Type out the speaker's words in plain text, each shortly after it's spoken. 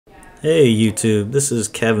Hey YouTube, this is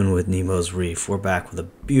Kevin with Nemo's Reef. We're back with a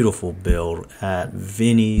beautiful build at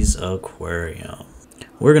Vinny's Aquarium.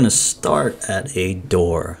 We're going to start at a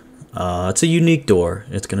door. It's a unique door.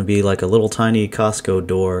 It's going to be like a little tiny Costco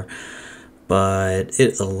door, but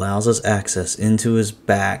it allows us access into his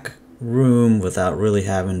back room without really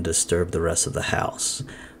having to disturb the rest of the house.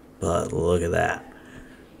 But look at that.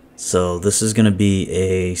 So this is going to be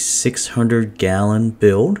a 600-gallon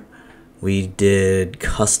build. We did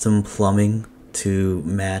custom plumbing to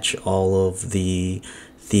match all of the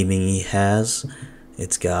theming he has.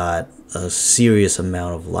 It's got a serious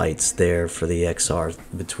amount of lights there for the XR,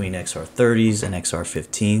 between XR30s and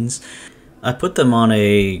XR15s. I put them on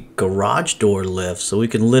a garage door lift so we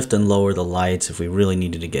can lift and lower the lights if we really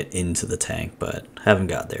needed to get into the tank, but haven't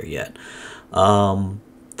got there yet.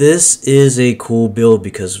 This is a cool build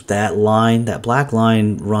because that line, that black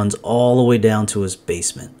line, runs all the way down to his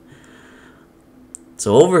basement.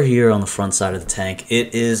 So over here on the front side of the tank,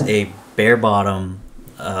 it is a bare bottom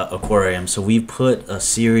aquarium. So we put a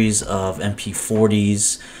series of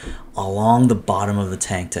MP40s along the bottom of the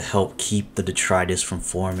tank to help keep the detritus from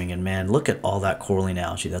forming. And man, look at all that coralline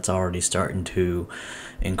algae that's already starting to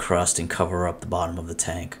encrust and cover up the bottom of the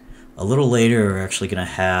tank. A little later, we're actually going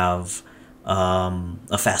to have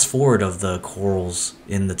a fast forward of the corals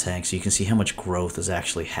in the tank so you can see how much growth has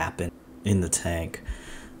actually happened in the tank.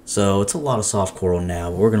 So it's a lot of soft coral now.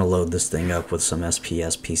 We're going to load this thing up with some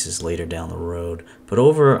SPS pieces later down the road. But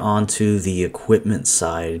over onto the equipment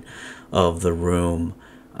side of the room,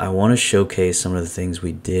 I want to showcase some of the things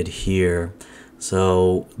we did here.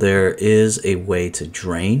 So there is a way to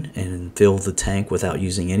drain and fill the tank without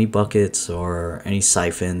using any buckets or any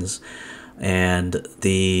siphons. And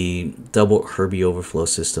the double Herbie overflow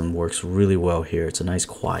system works really well here. It's a nice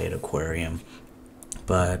quiet aquarium.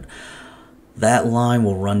 But that line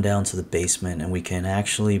will run down to the basement and we can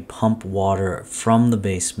actually pump water from the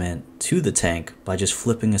basement to the tank by just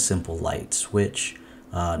flipping a simple light switch.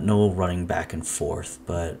 No running back and forth.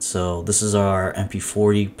 But so this is our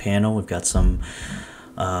MP40 panel. We've got some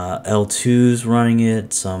L2s running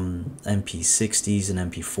it, some MP60s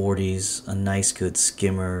and MP40s, a nice good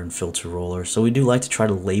skimmer and filter roller. So we do like to try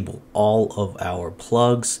to label all of our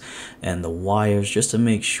plugs and the wires just to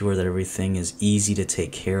make sure that everything is easy to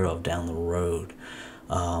take care of down the road.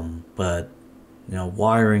 But you know,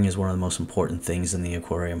 wiring is one of the most important things in the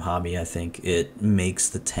aquarium hobby. I think it makes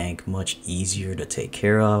the tank much easier to take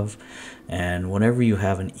care of, and whenever you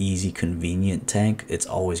have an easy, convenient tank, it's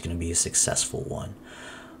always going to be a successful one.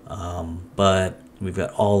 But we've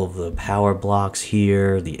got all of the power blocks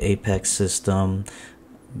here, the apex system,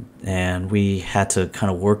 and we had to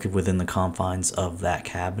kind of work within the confines of that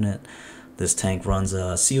cabinet. This tank runs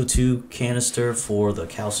a CO2 canister for the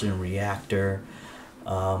calcium reactor.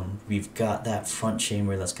 We've got that front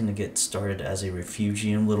chamber that's going to get started as a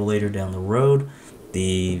refugium a little later down the road.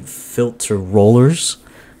 The filter rollers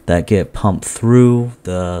that get pumped through,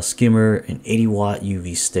 the skimmer, an 80-watt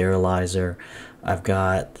UV sterilizer. I've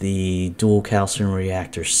got the dual calcium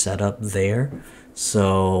reactor set up there.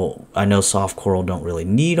 So I know soft coral don't really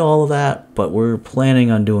need all of that, but we're planning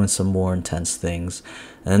on doing some more intense things.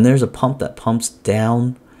 And then there's a pump that pumps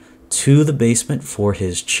down to the basement for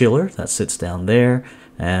his chiller that sits down there,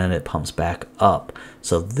 and it pumps back up.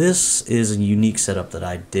 So this is a unique setup that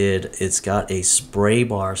I did. It's got a spray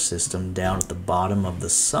bar system down at the bottom of the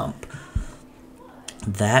sump.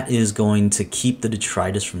 That is going to keep the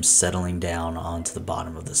detritus from settling down onto the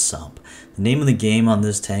bottom of the sump. The name of the game on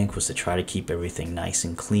this tank was to try to keep everything nice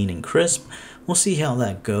and clean and crisp. We'll see how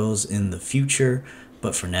that goes in the future,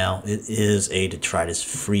 but for now it is a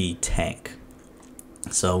detritus-free tank.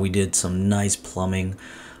 So we did some nice plumbing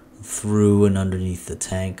through and underneath the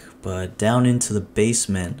tank, but down into the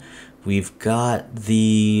basement we've got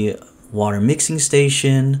the water mixing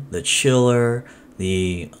station, the chiller,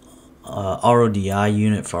 the RODI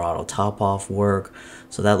unit for auto top off work.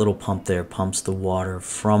 So that little pump there pumps the water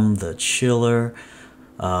from the chiller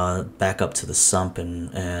back up to the sump,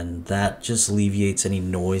 and that just alleviates any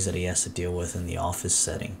noise that he has to deal with in the office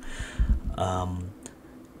setting.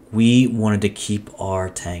 We wanted to keep our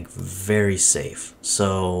tank very safe,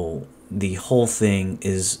 so the whole thing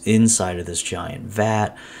is inside of this giant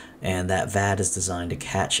vat, and that vat is designed to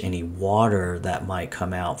catch any water that might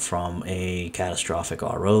come out from a catastrophic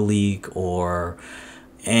RO leak or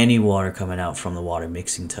any water coming out from the water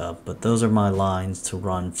mixing tub. But those are my lines to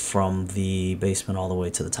run from the basement all the way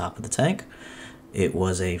to the top of the tank. It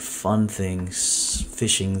was a fun thing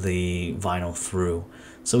fishing the vinyl through.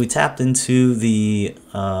 So we tapped into the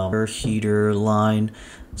heater line,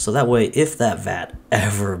 so that way if that vat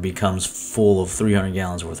ever becomes full of 300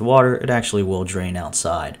 gallons worth of water, it actually will drain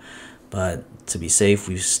outside. But to be safe,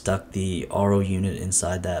 we've stuck the RO unit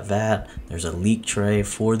inside that vat. There's a leak tray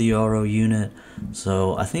for the RO unit,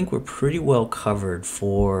 so I think we're pretty well covered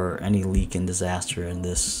for any leak and disaster in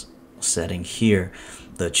this setting here.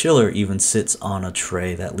 The chiller even sits on a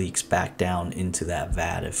tray that leaks back down into that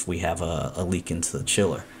vat if we have a leak into the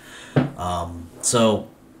chiller. So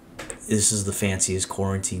this is the fanciest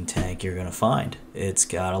quarantine tank you're gonna find. It's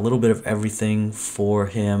got a little bit of everything for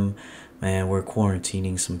him. Man, we're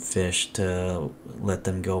quarantining some fish to let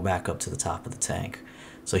them go back up to the top of the tank.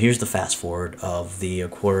 So here's the fast forward of the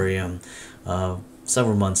aquarium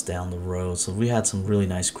several months down the road. So we had some really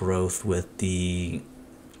nice growth with the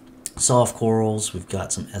soft corals. We've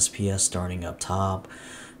got some SPS starting up top,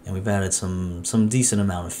 and we've added some decent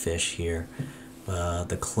amount of fish here.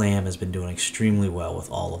 The clam has been doing extremely well with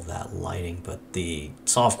all of that lighting, but the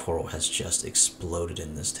soft coral has just exploded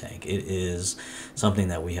in this tank. It is something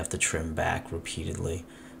that we have to trim back repeatedly,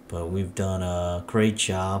 but we've done a great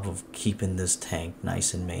job of keeping this tank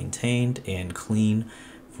nice and maintained and clean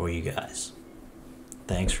for you guys.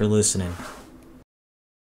 Thanks for listening.